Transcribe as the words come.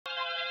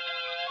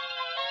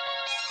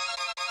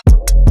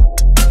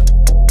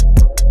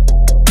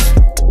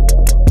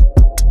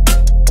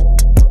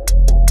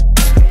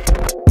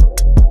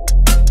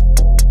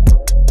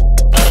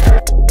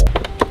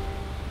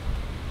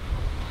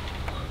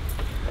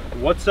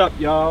What's up,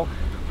 y'all?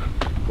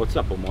 What's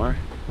up, Omar?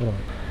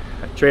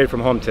 I traded from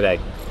home today.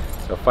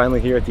 So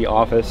finally here at the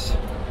office,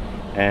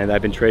 and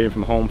I've been trading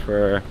from home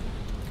for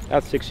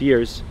about 6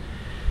 years.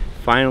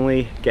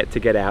 Finally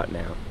get out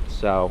now.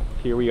 So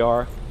here we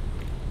are.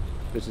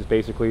 This is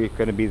basically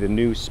going to be the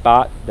new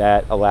spot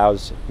that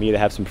allows me to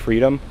have some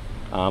freedom.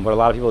 What a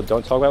lot of people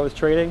don't talk about with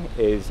trading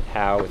is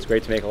how it's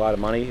great to make a lot of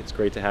money. It's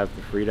great to have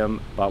the freedom,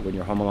 but when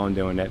you're home alone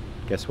doing it,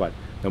 guess what?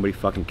 Nobody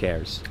fucking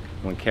cares.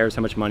 No one cares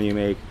how much money you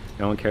make.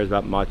 No one cares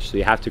about much. So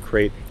you have to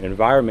create an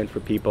environment for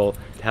people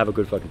to have a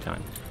good fucking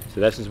time. So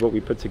this is what we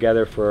put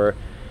together for,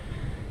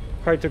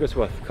 probably took us,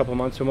 what, a couple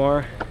months or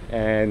more,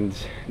 and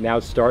now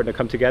it's starting to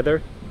come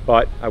together.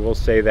 But I will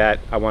say that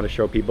I want to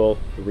show people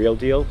the real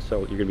deal, so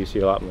you're going to be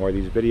seeing a lot more of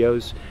these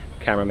videos.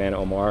 Cameraman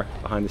Omar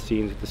behind the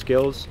scenes with the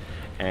skills,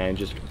 and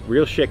just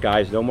real shit,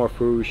 guys. No more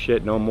frou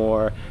shit, no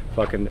more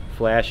fucking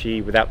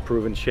flashy without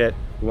proven shit.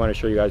 We want to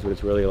show you guys what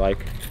it's really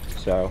like.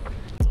 So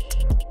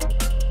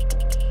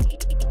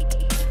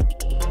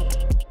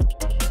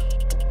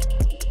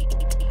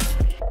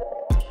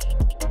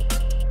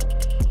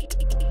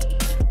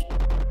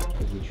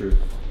this is the truth.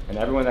 And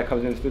everyone that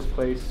comes into this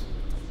place,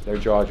 their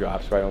jaw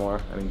drops, right, Omar?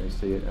 I mean, they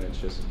see it and it's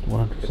just,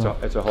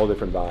 it's a whole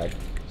different vibe.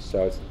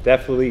 So it's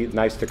definitely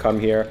nice to come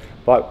here,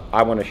 but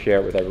I want to share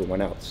it with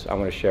everyone else. I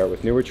want to share it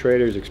with newer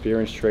traders,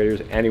 experienced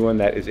traders, anyone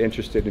that is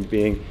interested in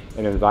being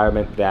in an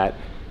environment that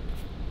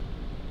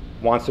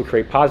wants to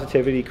create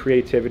positivity,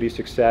 creativity,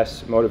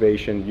 success,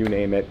 motivation, you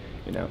name it.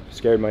 You know,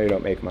 scared money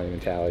don't make money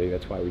mentality.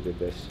 That's why we did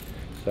this.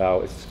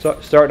 So it's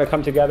starting to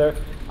come together.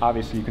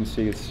 Obviously, you can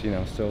see it's, you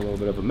know, still a little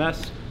bit of a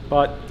mess,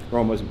 but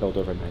Rome wasn't built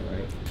overnight,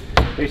 right?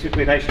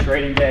 Basically a nice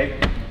trading day.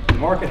 The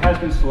market has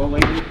been slow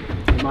lately.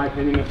 In my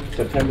opinion,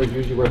 September is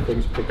usually where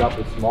things pick up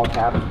with small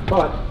caps,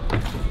 but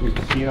we've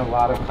seen a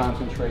lot of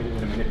concentrated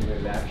and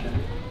manipulated action.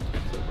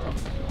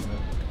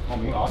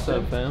 What's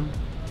up, fam?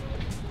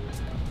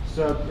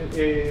 So it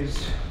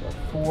is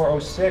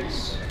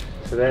 4:06.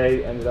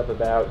 Today ended up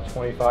about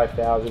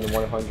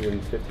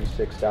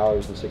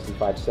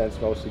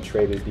 $25,156.65, mostly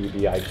traded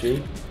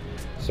BBIG.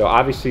 So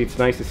obviously it's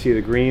nice to see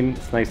the green,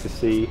 it's nice to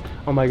see,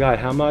 oh my God,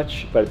 how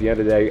much? But at the end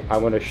of the day, I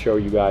want to show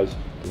you guys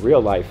the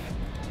real life,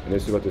 and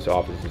this is what this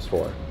office is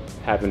for.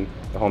 Having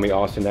the homie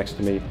Austin next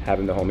to me,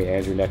 having the homie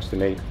Andrew next to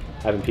me,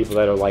 having people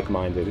that are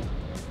like-minded.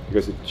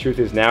 Because the truth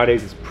is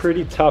nowadays it's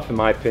pretty tough, in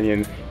my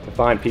opinion, to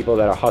find people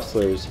that are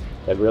hustlers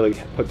that really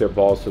put their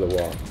balls to the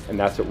wall. And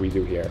that's what we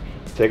do here.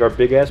 We take our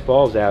big ass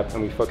balls out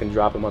and we fucking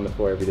drop them on the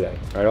floor every day.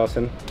 Right,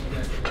 Austin?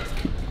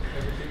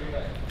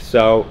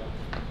 So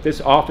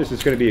this office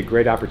is going to be a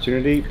great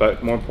opportunity,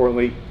 but more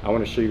importantly, I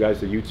want to show you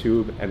guys the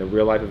YouTube and the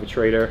real life of a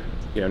trader.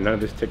 You know, none of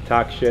this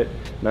TikTok shit,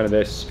 none of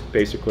this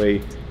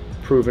basically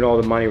proving all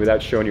the money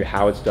without showing you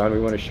how it's done. We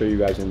want to show you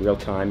guys in real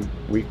time,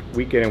 week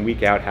in and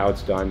week out, how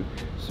it's done.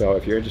 So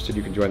if you're interested,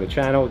 you can join the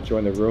channel,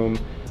 join the room.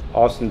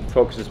 Austin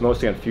focuses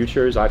mostly on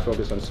futures. I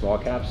focus on small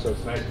caps. So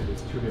it's nice because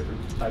it's two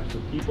different types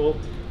of people,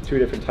 two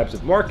different types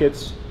of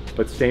markets,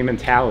 but same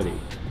mentality.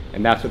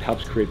 And that's what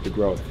helps create the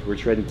growth. We're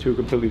trading two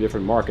completely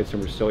different markets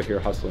and we're still here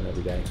hustling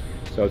every day.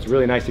 So it's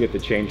really nice to get the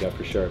change up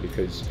for sure,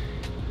 because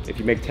if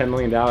you make $10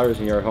 million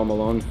and you're at home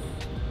alone, it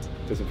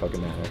doesn't fucking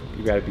matter.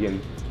 You gotta be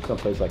in some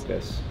place like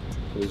this.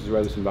 So this is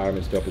where this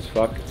environment's dope as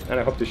fuck. And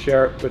I hope to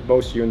share it with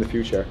most of you in the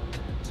future.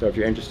 So if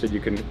you're interested, you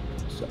can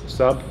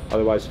sub,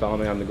 otherwise follow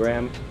me on the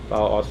gram,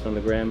 follow Austin on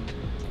the gram.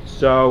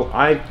 So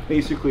I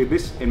basically,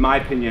 this, in my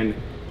opinion,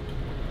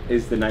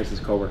 is the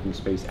nicest co-working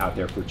space out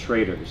there for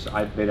traders.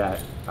 I've been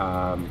at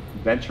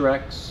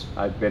VentureX,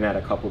 I've been at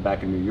a couple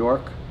back in New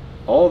York.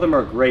 All of them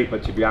are great,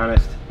 but to be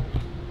honest,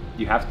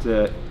 you have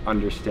to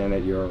understand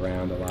that you're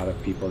around a lot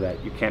of people that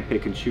you can't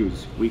pick and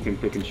choose. We can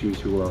pick and choose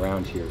who are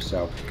around here.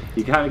 So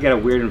you kind of get a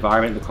weird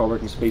environment in the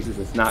co-working spaces.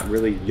 It's not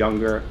really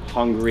younger,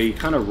 hungry,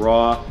 kind of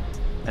raw.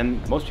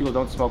 And most people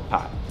don't smoke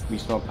pot. We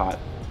smoke pot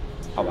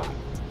a lot.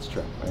 It's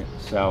true, right?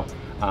 So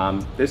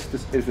this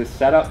is the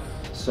setup.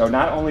 So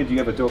not only do you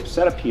have a dope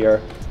setup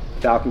here,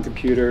 Falcon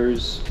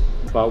computers,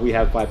 but we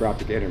have fiber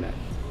optic internet.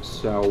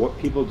 So what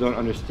people don't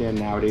understand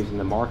nowadays in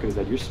the market is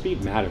that your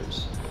speed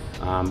matters.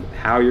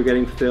 How you're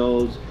getting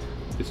filled,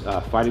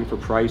 fighting for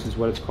price is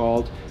what it's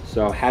called.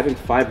 So having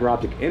fiber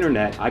optic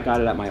internet, I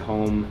got it at my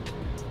home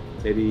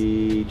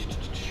maybe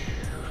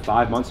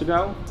 5 months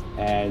ago.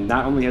 And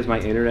not only has my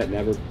internet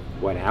never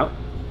went out,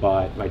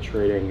 but my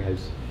trading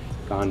has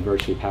gone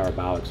virtually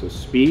parabolic. So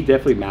speed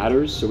definitely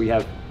matters. So we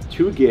have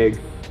 2 gig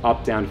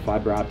up down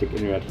fiber optic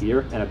internet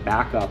here and a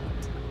backup,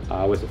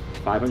 was it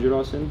 500,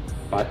 Austin?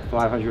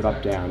 500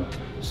 up down.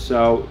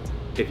 So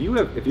if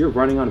you're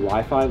running on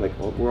Wi-Fi, like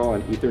we're all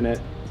on Ethernet,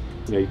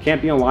 you know, you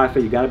can't be on Wi-Fi,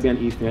 you gotta be on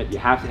Ethernet, you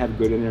have to have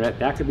good internet.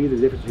 That could be the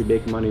difference between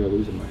making money or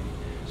losing money.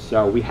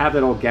 So we have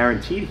that all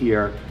guaranteed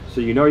here,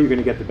 so you know you're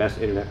gonna get the best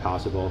internet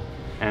possible.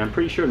 And I'm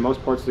pretty sure in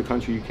most parts of the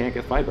country you can't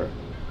get fiber.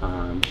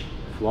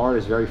 Florida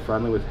is very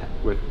friendly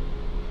with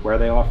where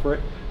they offer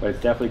it, but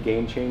it's definitely a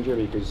game changer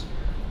because,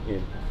 you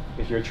know,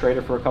 if you're a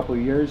trader for a couple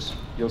of years,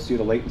 you'll see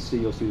the latency,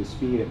 you'll see the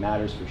speed, it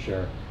matters for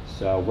sure.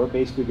 So we're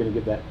basically gonna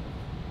give that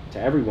to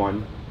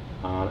everyone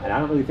And I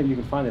don't really think you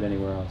can find it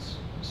anywhere else.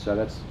 So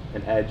that's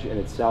an edge in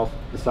itself,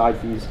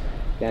 besides these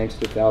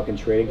gangster Falcon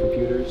trading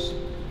computers.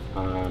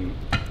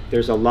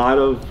 There's a lot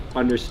of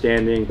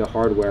understanding the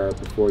hardware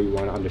before you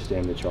want to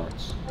understand the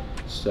charts.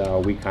 So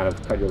we kind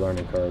of cut your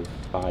learning curve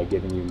by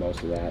giving you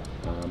most of that.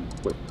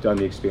 We've done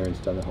the experience,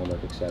 done the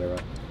homework, etc.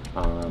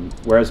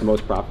 Whereas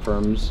most prop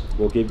firms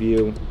will give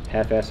you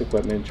half-ass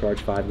equipment,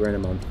 charge $5 grand a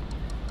month,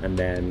 and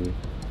then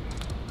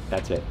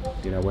that's it.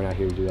 You know, we're not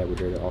here to do that. We're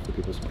here to offer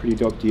people some pretty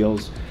dope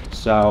deals.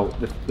 So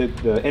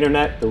the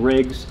internet, the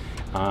rigs,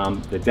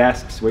 the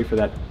desks, wait for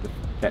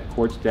that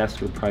quartz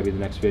desk would probably be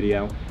the next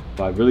video.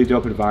 But really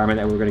dope environment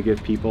that we're going to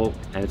give people,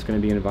 and it's going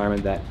to be an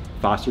environment that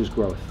fosters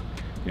growth.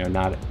 You know,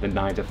 not the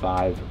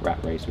 9-to-5 rat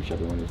race, which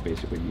everyone is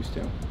basically used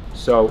to.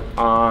 So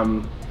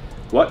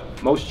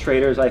what most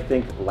traders, I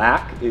think,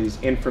 lack is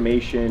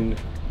information,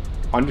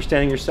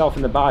 understanding yourself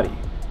and the body.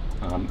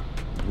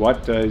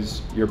 What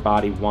does your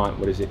body want?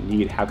 What does it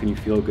need? How can you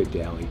feel good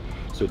daily?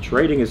 So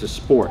trading is a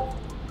sport.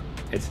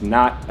 It's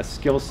not a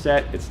skill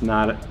set, it's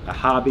not a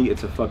hobby,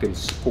 it's a fucking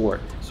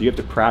sport. So you have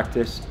to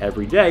practice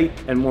every day,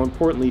 and more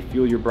importantly,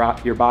 fuel your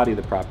body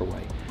the proper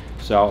way.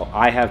 So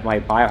I have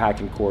my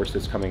biohacking course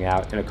that's coming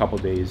out in a couple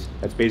days.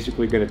 That's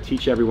basically going to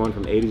teach everyone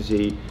from A to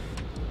Z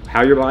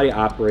how your body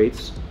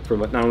operates from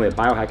not only a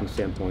biohacking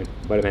standpoint,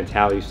 but a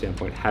mentality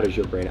standpoint. How does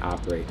your brain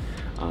operate?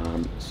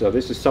 So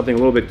this is something a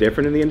little bit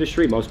different in the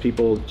industry. Most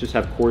people just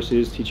have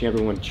courses teaching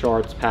everyone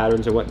charts,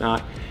 patterns, and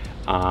whatnot.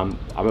 I'm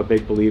a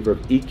big believer of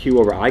EQ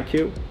over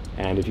IQ,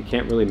 and if you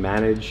can't really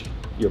manage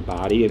your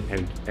body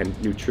and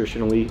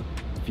nutritionally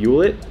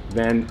fuel it,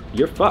 then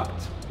you're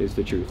fucked, is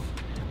the truth.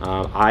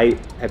 I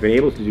have been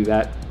able to do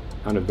that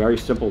on a very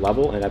simple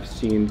level, and I've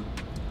seen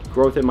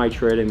growth in my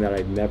trading that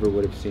I never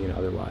would have seen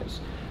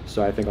otherwise.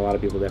 So I think a lot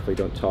of people definitely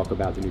don't talk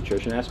about the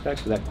nutrition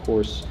aspects. So that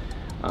course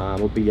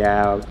will be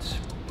out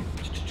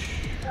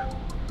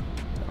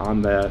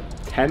on the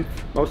 10th,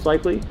 most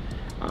likely.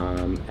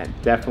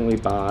 And definitely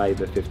by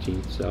the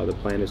 15th. So the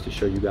plan is to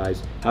show you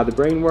guys how the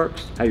brain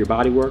works, how your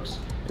body works,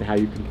 and how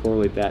you can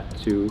correlate that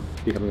to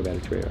becoming a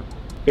better trader.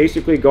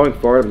 Basically, going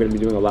forward, I'm going to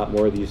be doing a lot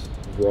more of these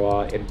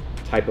raw and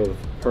type of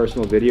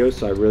personal videos.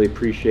 So I really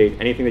appreciate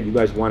anything that you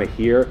guys want to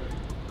hear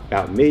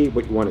about me,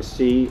 what you want to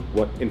see,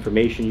 what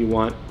information you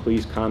want.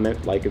 Please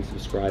comment, like, and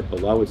subscribe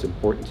below. It's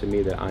important to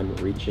me that I'm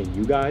reaching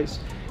you guys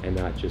and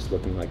not just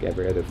looking like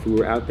every other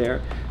fool out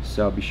there.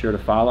 So be sure to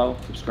follow,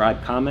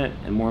 subscribe, comment,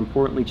 and more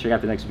importantly, check out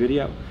the next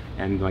video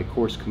and my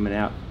course coming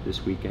out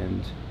this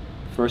weekend.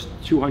 First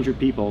 200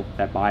 people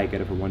that buy it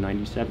get it for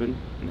 $197, and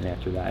then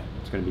after that,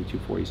 it's gonna be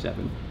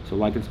 $247. So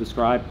like and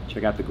subscribe,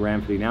 check out the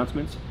gram for the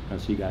announcements, and I'll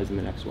see you guys in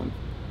the next one.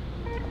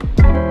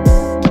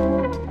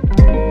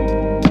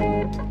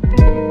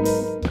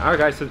 All right,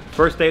 guys, so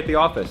first day at the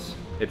office.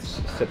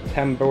 It's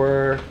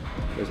September,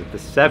 is it the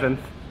 7th,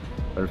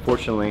 but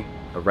unfortunately,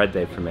 a red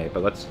day for me.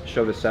 But let's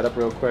show the setup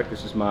real quick.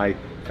 This is my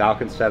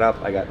Falcon setup.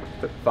 I got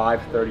 5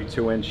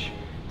 32-inch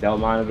Dell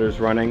monitors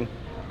running,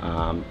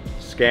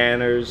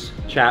 scanners,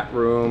 chat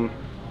room,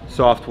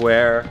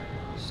 software,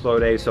 slow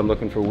day, so I'm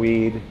looking for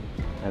weed,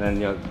 and then,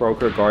 you know,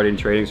 broker, Guardian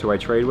Trading, who I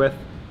trade with,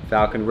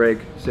 Falcon rig,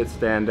 sit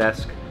stand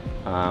desk,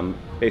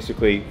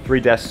 basically 3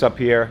 desks up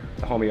here,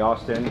 the homie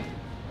Austin,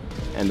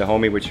 and the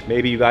homie, which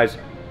maybe you guys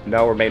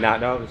know or may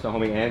not know, it's the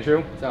homie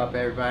Andrew. What's up,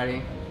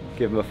 everybody?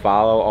 Give him a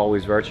follow,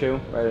 Always Virtue,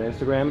 right on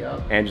Instagram.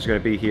 Yep. Andrew's gonna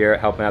be here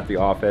helping out the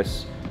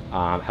office,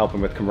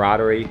 helping with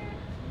camaraderie,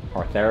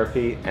 our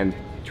therapy, and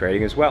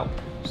trading as well.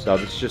 So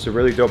this is just a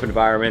really dope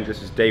environment.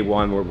 This is day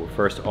one where we're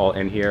first all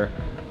in here,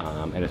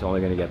 and it's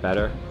only gonna get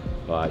better.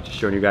 But just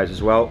showing you guys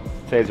as well.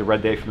 Today's a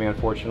red day for me,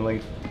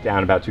 unfortunately.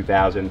 Down about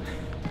 2,000.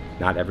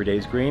 Not every day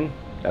is green.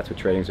 That's what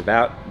trading's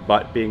about.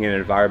 But being in an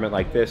environment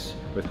like this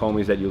with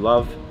homies that you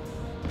love,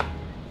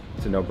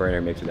 it's a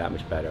no-brainer, makes it that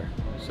much better.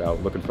 So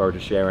looking forward to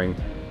sharing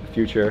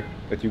future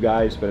with you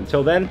guys, but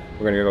until then,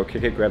 we're gonna go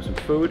kick it, grab some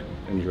food,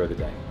 and enjoy the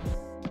day.